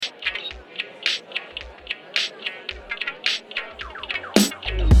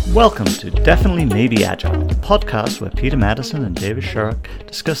Welcome to Definitely Maybe Agile, the podcast where Peter Madison and David Sherrock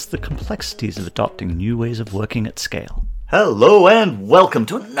discuss the complexities of adopting new ways of working at scale. Hello and welcome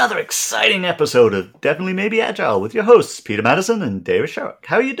to another exciting episode of Definitely Maybe Agile with your hosts, Peter Madison and David Sherrock.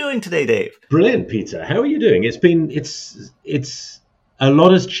 How are you doing today, Dave? Brilliant, Peter. How are you doing? It's a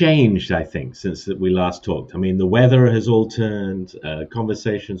lot has changed, I think, since we last talked. I mean, the weather has all turned,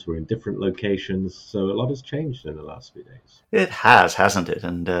 conversations were in different locations, so a lot has changed in the last few days. It has, hasn't it?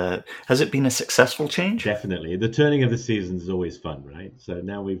 And has it been a successful change? Definitely. The turning of the seasons is always fun, right? So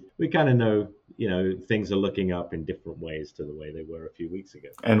now we kind of know, things are looking up in different ways to the way they were a few weeks ago.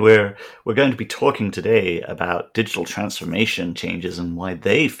 And we're going to be talking today about digital transformation changes and why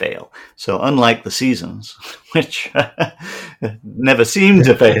they fail. So unlike the seasons, which never seem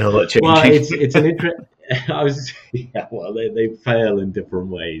to fail at changing. Well, it's an interesting. They fail in different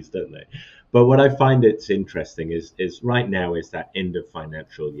ways, don't they? But what I find it's interesting is right now is that end of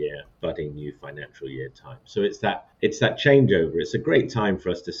financial year, budding new financial year time. So it's that changeover. It's a great time for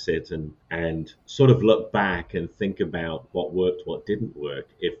us to sit and sort of look back and think about what worked, what didn't work,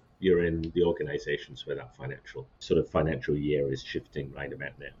 if you're in the organizations where that financial year is shifting right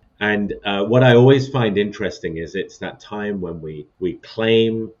about now. And what I always find interesting is it's that time when we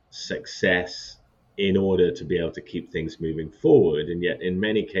claim success in order to be able to keep things moving forward. And yet in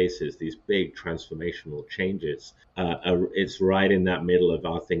many cases, these big transformational changes, it's right in that middle of,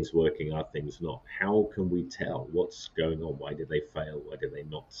 are things working, are things not? How can we tell what's going on? Why did they fail? Why did they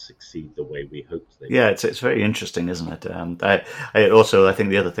not succeed the way we hoped they would? Yeah, it's very interesting, isn't it? I think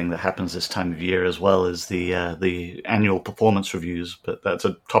the other thing that happens this time of year as well is the annual performance reviews, but that's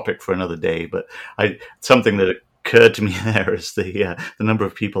a topic for another day. But something that occurred to me there is the number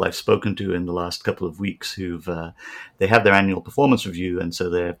of people I've spoken to in the last couple of weeks who've they have their annual performance review, and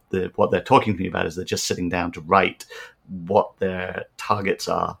so what they're talking to me about is they're just sitting down to write what their targets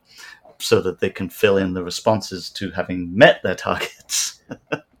are so that they can fill in the responses to having met their targets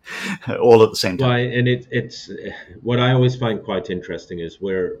all at the same time. Well, and it's what I always find quite interesting is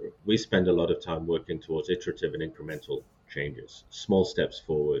where we spend a lot of time working towards iterative and incremental changes, small steps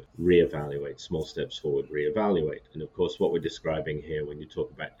forward, reevaluate, small steps forward, reevaluate. And of course, what we're describing here when you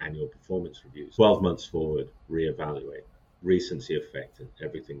talk about annual performance reviews, 12 months forward, reevaluate, recency effect and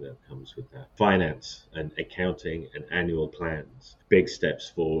everything that comes with that. Finance and accounting and annual plans, big steps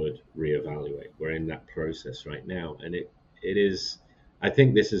forward, reevaluate. We're in that process right now. And it is, I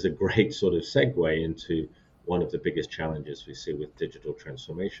think this is a great sort of segue into one of the biggest challenges we see with digital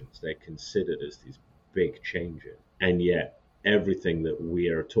transformations. They're considered as these big changes. And yet everything that we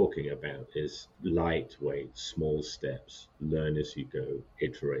are talking about is lightweight, small steps, learn as you go,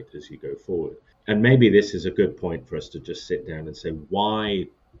 iterate as you go forward. And maybe this is a good point for us to just sit down and say, why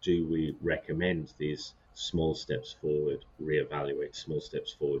do we recommend these small steps forward, reevaluate, small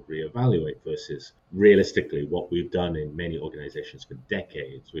steps forward, reevaluate, versus realistically what we've done in many organizations for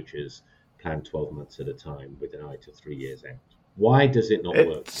decades, which is plan 12 months at a time with an eye to 3 years out? Why does it not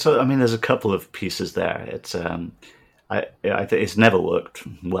work? So, I mean, there's a couple of pieces there. It's it's never worked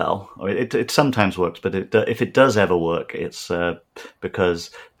well. I mean, it sometimes works, but if it does ever work, it's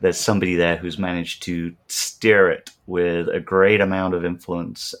because there's somebody there who's managed to steer it with a great amount of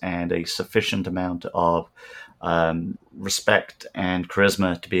influence and a sufficient amount of respect and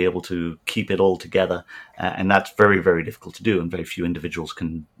charisma to be able to keep it all together. And that's very, very difficult to do, and very few individuals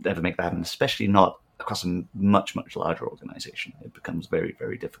can ever make that happen, especially not across a much, much larger organization. It becomes very,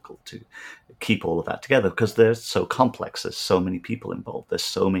 very difficult to keep all of that together because they're so complex. There's so many people involved. There's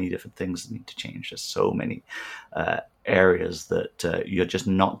so many different things that need to change. There's so many areas that you're just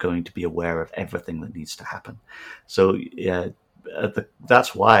not going to be aware of everything that needs to happen. So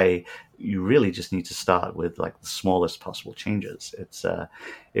that's why you really just need to start with like the smallest possible changes. It's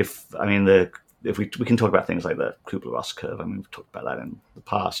if we can talk about things like the Kubler-Ross curve. I mean, we've talked about that in the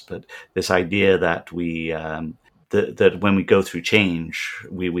past, but this idea that that when we go through change,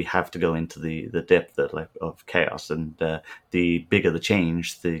 we have to go into the dip of chaos, and the bigger the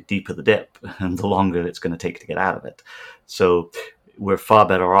change, the deeper the dip, and the longer it's going to take to get out of it. So we're far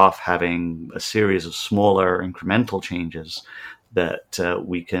better off having a series of smaller incremental changes that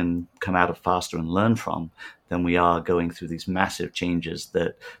we can come out of faster and learn from than we are going through these massive changes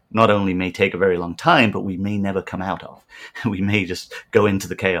that not only may take a very long time, but we may never come out of. We may just go into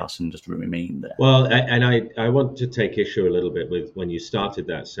the chaos and just remain there. Well, and I want to take issue a little bit with when you started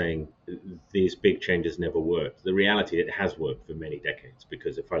that saying these big changes never worked. The reality, it has worked for many decades,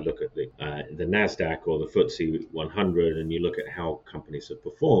 because if I look at the NASDAQ or the FTSE 100 and you look at how companies have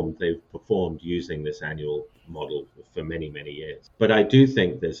performed, they've performed using this annual model for many, many years. But I do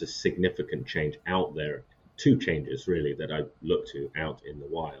think there's a significant change out there two changes really that I look to out in the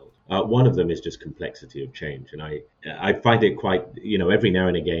wild. One of them is just complexity of change, and I find it quite, every now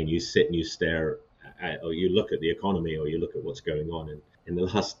and again you sit and you stare at, or you look at the economy, or you look at what's going on, and in the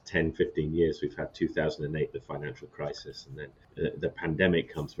last 10, 15 years, we've had 2008, the financial crisis, and then the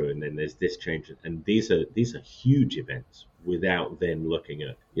pandemic comes through, and then there's this change. And these are huge events without then looking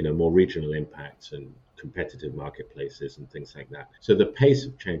at, more regional impacts and competitive marketplaces and things like that. So the pace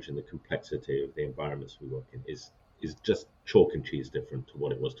of change and the complexity of the environments we work in is just chalk and cheese different to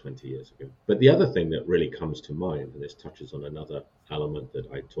what it was 20 years ago. But the other thing that really comes to mind, and this touches on another element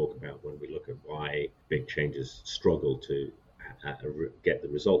that I talk about when we look at why big changes struggle to get the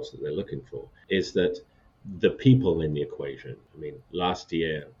results that they're looking for, is that the people in the equation. I mean, last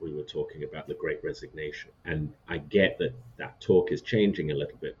year we were talking about the Great Resignation, and I get that talk is changing a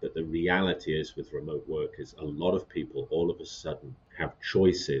little bit, but the reality is with remote work is a lot of people all of a sudden have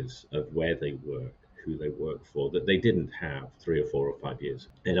choices of where they work, who they work for, that they didn't have 3 or 4 or 5 years.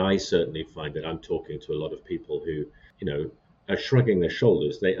 And I certainly find that I'm talking to a lot of people who, are shrugging their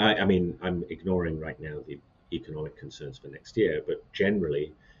shoulders. I'm ignoring right now the economic concerns for next year, but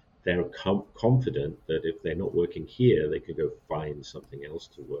generally they're confident that if they're not working here, they could go find something else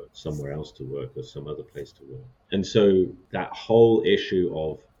to work, somewhere else to work, or some other place to work. And so that whole issue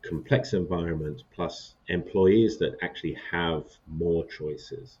of complex environment plus employees that actually have more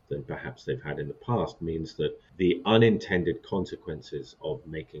choices than perhaps they've had in the past means that the unintended consequences of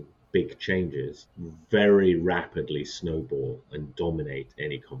making big changes very rapidly snowball and dominate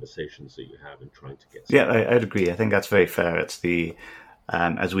any conversations that you have in trying to get something. Yeah, I'd agree. I think that's very fair. It's the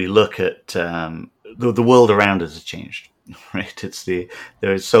as we look at the world around us has changed, right?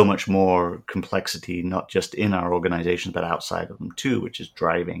 There is so much more complexity, not just in our organizations, but outside of them too, which is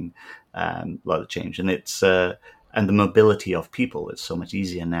driving a lot of change. And and the mobility of people is so much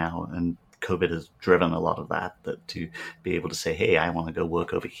easier now. And COVID has driven a lot of that to be able to say, hey, I want to go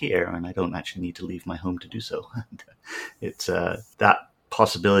work over here, and I don't actually need to leave my home to do so. It's that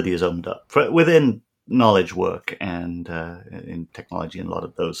possibility is opened up within knowledge work and in technology and a lot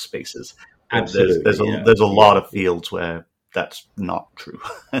of those spaces. Absolutely, there's a lot of fields where that's not true.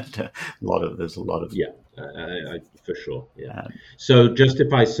 There's a lot of for sure. Yeah. So just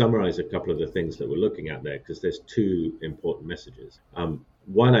if I summarize a couple of the things that we're looking at there, because there's two important messages.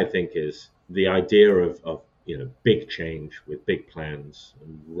 One, I think, is the idea of big change with big plans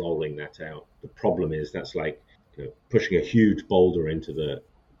and rolling that out. The problem is that's like pushing a huge boulder into the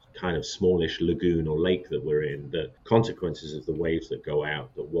kind of smallish lagoon or lake that we're in. The consequences of the waves that go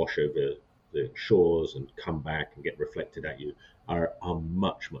out, that wash over the shores and come back and get reflected at you are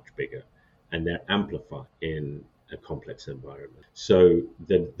much, much bigger, and they're amplified in a complex environment. So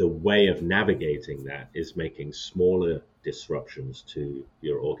the way of navigating that is making smaller disruptions to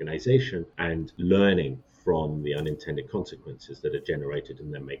your organization and learning from the unintended consequences that are generated,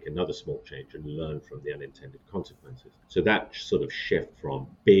 and then make another small change and learn from the unintended consequences. So that sort of shift from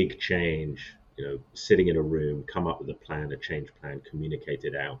big change, sitting in a room, come up with a plan, a change plan, communicate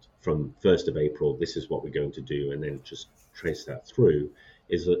it out from 1st of April, this is what we're going to do, and then just trace that through,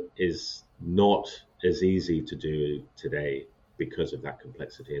 is not as easy to do today because of that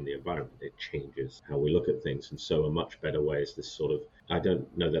complexity in the environment. It changes how we look at things. And so a much better way is this sort of, I don't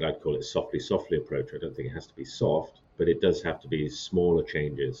know that I'd call it softly approach. I don't think it has to be soft, but it does have to be smaller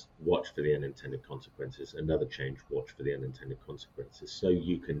changes. Watch for the unintended consequences. Another change, watch for the unintended consequences. So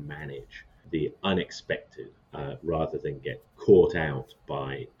you can manage the unexpected rather than get caught out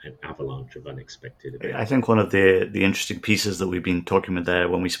by an avalanche of unexpected events. I think one of the interesting pieces that we've been talking about there,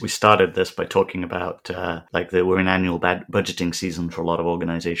 when we started this by talking about we're in annual budgeting season for a lot of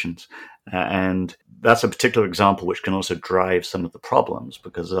organizations, and that's a particular example which can also drive some of the problems,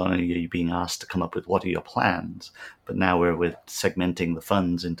 because not only are you being asked to come up with what are your plans, but now we're segmenting the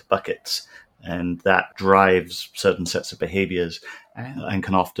funds into buckets. And that drives certain sets of behaviors and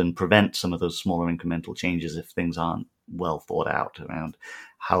can often prevent some of those smaller incremental changes if things aren't well thought out around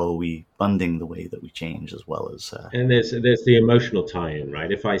how are we funding the way that we change, as well as... And there's the emotional tie-in,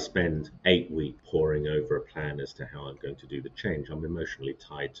 right? If I spend 8 weeks poring over a plan as to how I'm going to do the change, I'm emotionally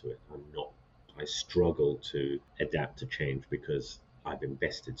tied to it. I struggle to adapt to change because I've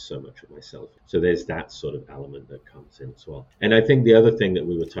invested so much of myself. So there's that sort of element that comes in as well. And I think the other thing that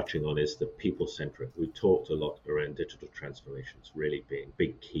we were touching on is the people-centric. We talked a lot around digital transformations really being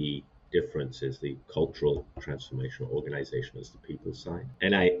big key differences, the cultural transformation, organization as the people side.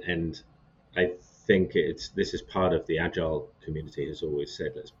 And I think this is part of the Agile community has always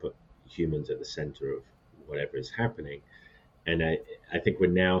said, let's put humans at the center of whatever is happening. And I think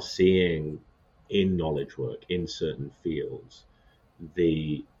we're now seeing in knowledge work, in certain fields,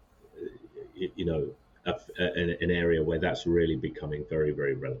 an area where that's really becoming very,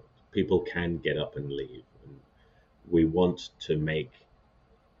 very relevant. People can get up and leave. And we want to make,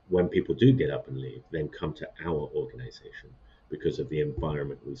 when people do get up and leave, then come to our organization because of the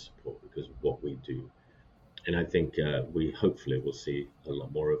environment we support, because of what we do. And I think we hopefully will see a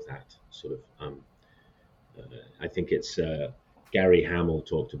lot more of that sort of. I think it's Gary Hamel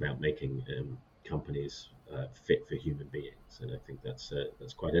talked about making companies fit for human beings, and I think that's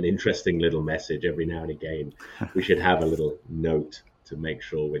quite an interesting little message. Every now and again, we should have a little note to make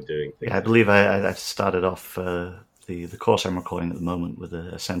sure we're doing things. Yeah, I believe I started off the course I'm recording at the moment with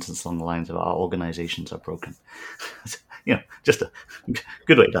a sentence along the lines of "our organizations are broken." Just a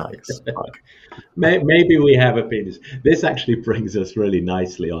good way to talk. Maybe we have opinions. This actually brings us really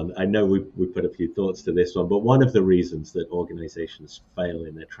nicely on. I know we put a few thoughts to this one, but one of the reasons that organizations fail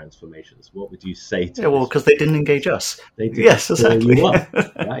in their transformations, what would you say to? Yeah, well, because they didn't engage us. They did. Yes, exactly.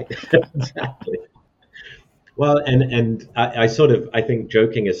 Right, exactly. Well, and I think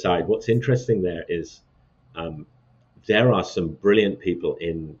joking aside, what's interesting there is there are some brilliant people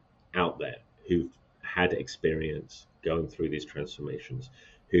out there who've had experience going through these transformations,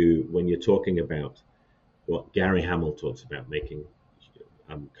 who, when you're talking about what Gary Hamel talks about, making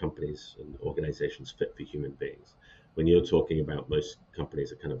companies and organizations fit for human beings, when you're talking about most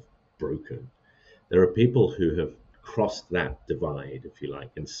companies are kind of broken, there are people who have crossed that divide, if you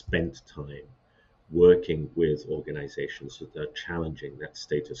like, and spent time working with organizations that are challenging that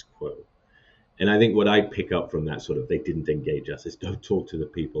status quo. And I think what I pick up from that sort of, they didn't engage us, is go talk to the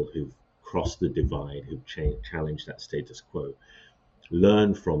people who've crossed the divide, who've challenged that status quo.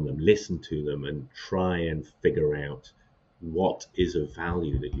 Learn from them, listen to them, and try and figure out what is of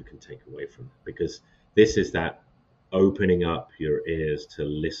value that you can take away from it. Because this is that opening up your ears to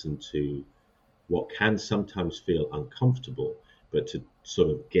listen to what can sometimes feel uncomfortable, but to sort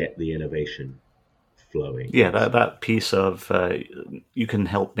of get the innovation flowing. Yeah, that piece of you can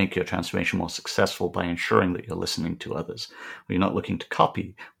help make your transformation more successful by ensuring that you're listening to others. We're not looking to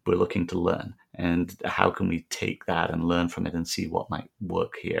copy, we're looking to learn. And how can we take that and learn from it and see what might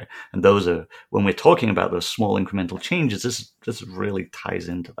work here? And those are, when we're talking about those small incremental changes, this really ties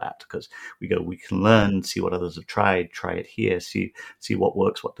into that, because we can learn, see what others have tried, try it here, see what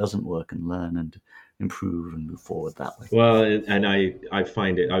works, what doesn't work, and learn and improve and move forward that way. Well, and I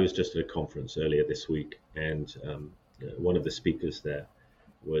find it, I was just at a conference earlier this week, and one of the speakers there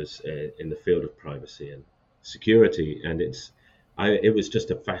was in the field of privacy and security, and it was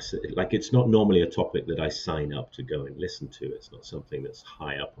just a fascinating, like, it's not normally a topic that I sign up to go and listen to. It's not something that's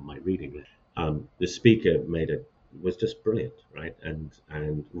high up on my reading list. The speaker was just brilliant, right?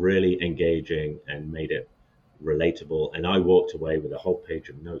 And really engaging and made it relatable. And I walked away with a whole page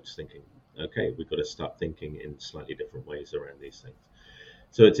of notes thinking, okay, we've got to start thinking in slightly different ways around these things.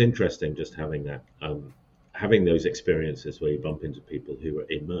 So it's interesting just having that, having those experiences where you bump into people who are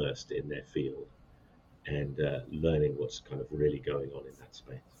immersed in their field and learning what's kind of really going on in that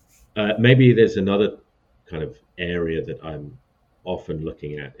space. Maybe there's another kind of area that I'm often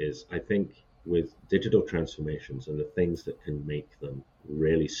looking at is, I think with digital transformations and the things that can make them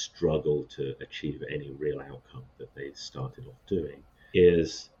really struggle to achieve any real outcome that they started off doing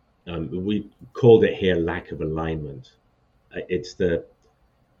is, we called it here lack of alignment. It's the,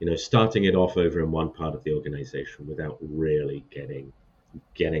 starting it off over in one part of the organization without really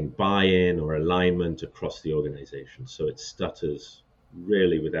getting buy-in or alignment across the organization. So it stutters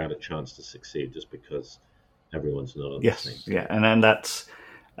really without a chance to succeed just because everyone's not on the same page. Yeah, and then that's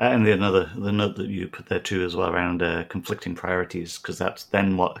and the note that you put there too as well around conflicting priorities, because that's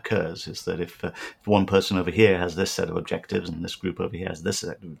then what occurs is that if one person over here has this set of objectives and this group over here has this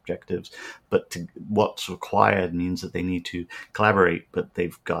set of objectives, but what's required means that they need to collaborate, but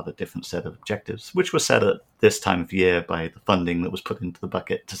they've got a different set of objectives, which were set at this time of year by the funding that was put into the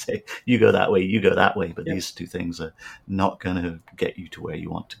bucket to say, you go that way, but these two things are not going to get you to where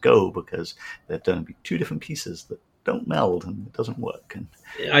you want to go, because they're going to be two different pieces that don't meld and it doesn't work. And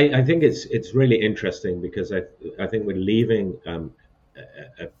I think it's really interesting because I think we're leaving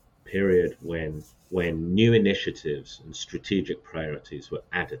a period when new initiatives and strategic priorities were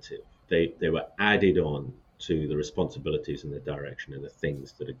additive. They were added on to the responsibilities and the direction and the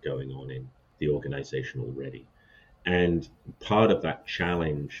things that are going on in the organization already. And part of that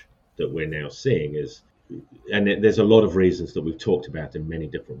challenge that we're now seeing is, and there's a lot of reasons that we've talked about in many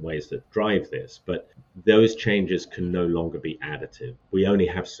different ways that drive this, but those changes can no longer be additive. We only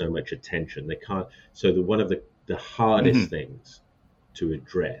have so much attention. They can't. So one of the hardest things to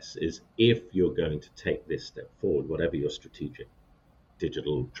address is, if you're going to take this step forward, whatever your strategic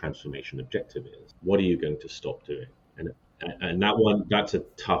digital transformation objective is, what are you going to stop doing? And that's a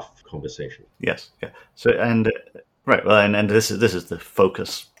tough conversation. Yes, yeah. So right, well, and this is the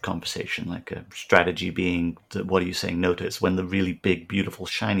focus conversation, like a strategy being what are you saying no to? It's when the really big, beautiful,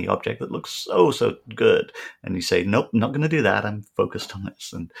 shiny object that looks so good, and you say nope, I'm not going to do that. I'm focused on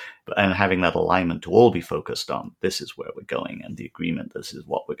this, and having that alignment to all be focused on this is where we're going, and the agreement this is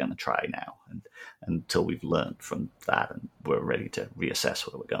what we're going to try now, and until we've learned from that and we're ready to reassess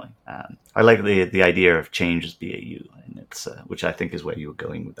where we're going. I like the idea of change as BAU, and it's which I think is where you were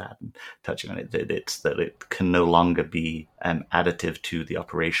going with that and touching on it. It's that it can no longer be additive to the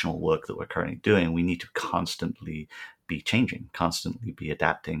operational work that we're currently doing. We need to constantly be changing, constantly be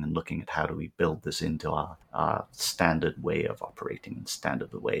adapting and looking at how do we build this into our standard way of operating and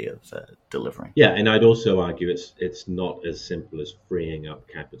standard way of delivering. Yeah, and I'd also argue it's not as simple as freeing up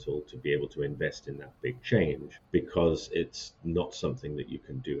capital to be able to invest in that big change, because it's not something that you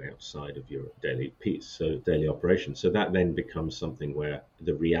can do outside of your daily piece, so daily operation. So that then becomes something where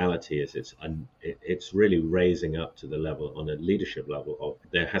the reality is it's really raising up to the level, on a leadership level, of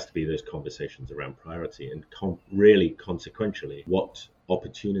there has to be those conversations around priority and really consequentially what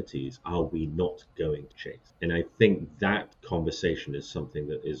opportunities are we not going to chase. And I think that conversation is something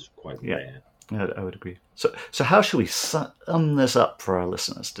that is quite rare. I would agree. So how should we sum this up for our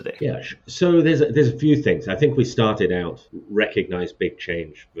listeners today? Yeah, so there's a few things. I think we started out, recognize big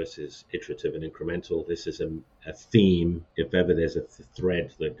change versus iterative and incremental. This is a theme. If ever there's a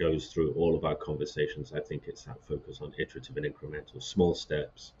thread that goes through all of our conversations, I think it's that focus on iterative and incremental. Small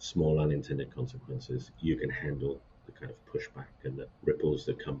steps, small unintended consequences. You can handle the kind of pushback and the ripples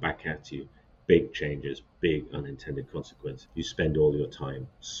that come back at you. Big changes, big unintended consequences. You spend all your time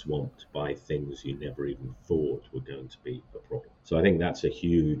swamped by things you never even thought were going to be a problem. So I think that's a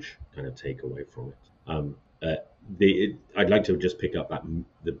huge kind of takeaway from it. I'd like to just pick up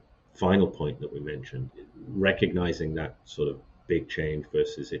the final point that we mentioned. Recognizing that sort of big change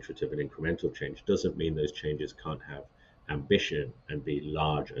versus iterative and incremental change doesn't mean those changes can't have ambition and be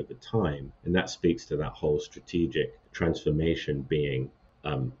large over time. And that speaks to that whole strategic transformation being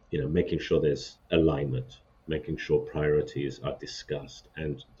making sure there's alignment, making sure priorities are discussed,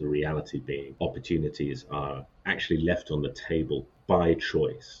 and the reality being opportunities are actually left on the table by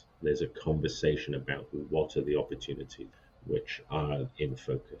choice. There's a conversation about what are the opportunities which are in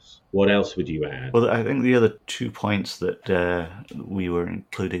focus. What else would you add? Well, I think the other 2 points that we were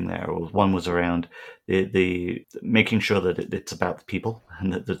including there, one was around the making sure that it's about the people,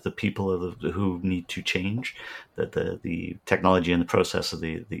 and that the people are who need to change, that the technology and the process are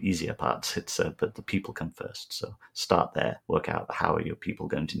the easier parts. But the people come first. So start there, work out how are your people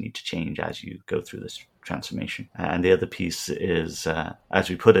going to need to change as you go through this transformation. And the other piece is, as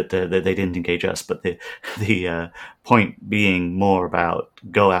we put it, they didn't engage us, but the point being more about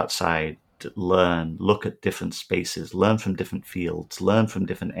go outside, learn, look at different spaces, learn from different fields, learn from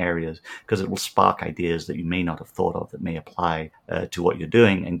different areas, because it will spark ideas that you may not have thought of that may apply to what you're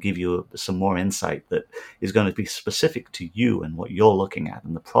doing, and give you some more insight that is going to be specific to you and what you're looking at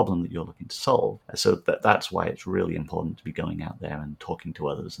and the problem that you're looking to solve. So that's why it's really important to be going out there and talking to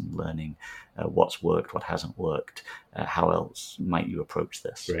others and learning what's worked, what hasn't worked, how else might you approach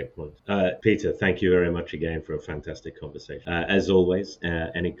this. Great point. Peter, thank you very much again for a fantastic conversation. As always,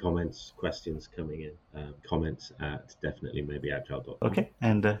 any comments, questions coming in, comments at definitelymaybeagile.com. Okay,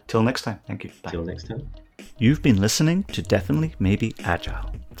 and till next time. Thank you. Bye. Till next time. You've been listening to Definitely Maybe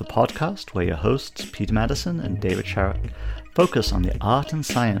Agile, the podcast where your hosts Peter Madison and David Sharrock focus on the art and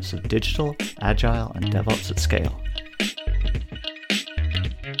science of digital, agile, and DevOps at scale.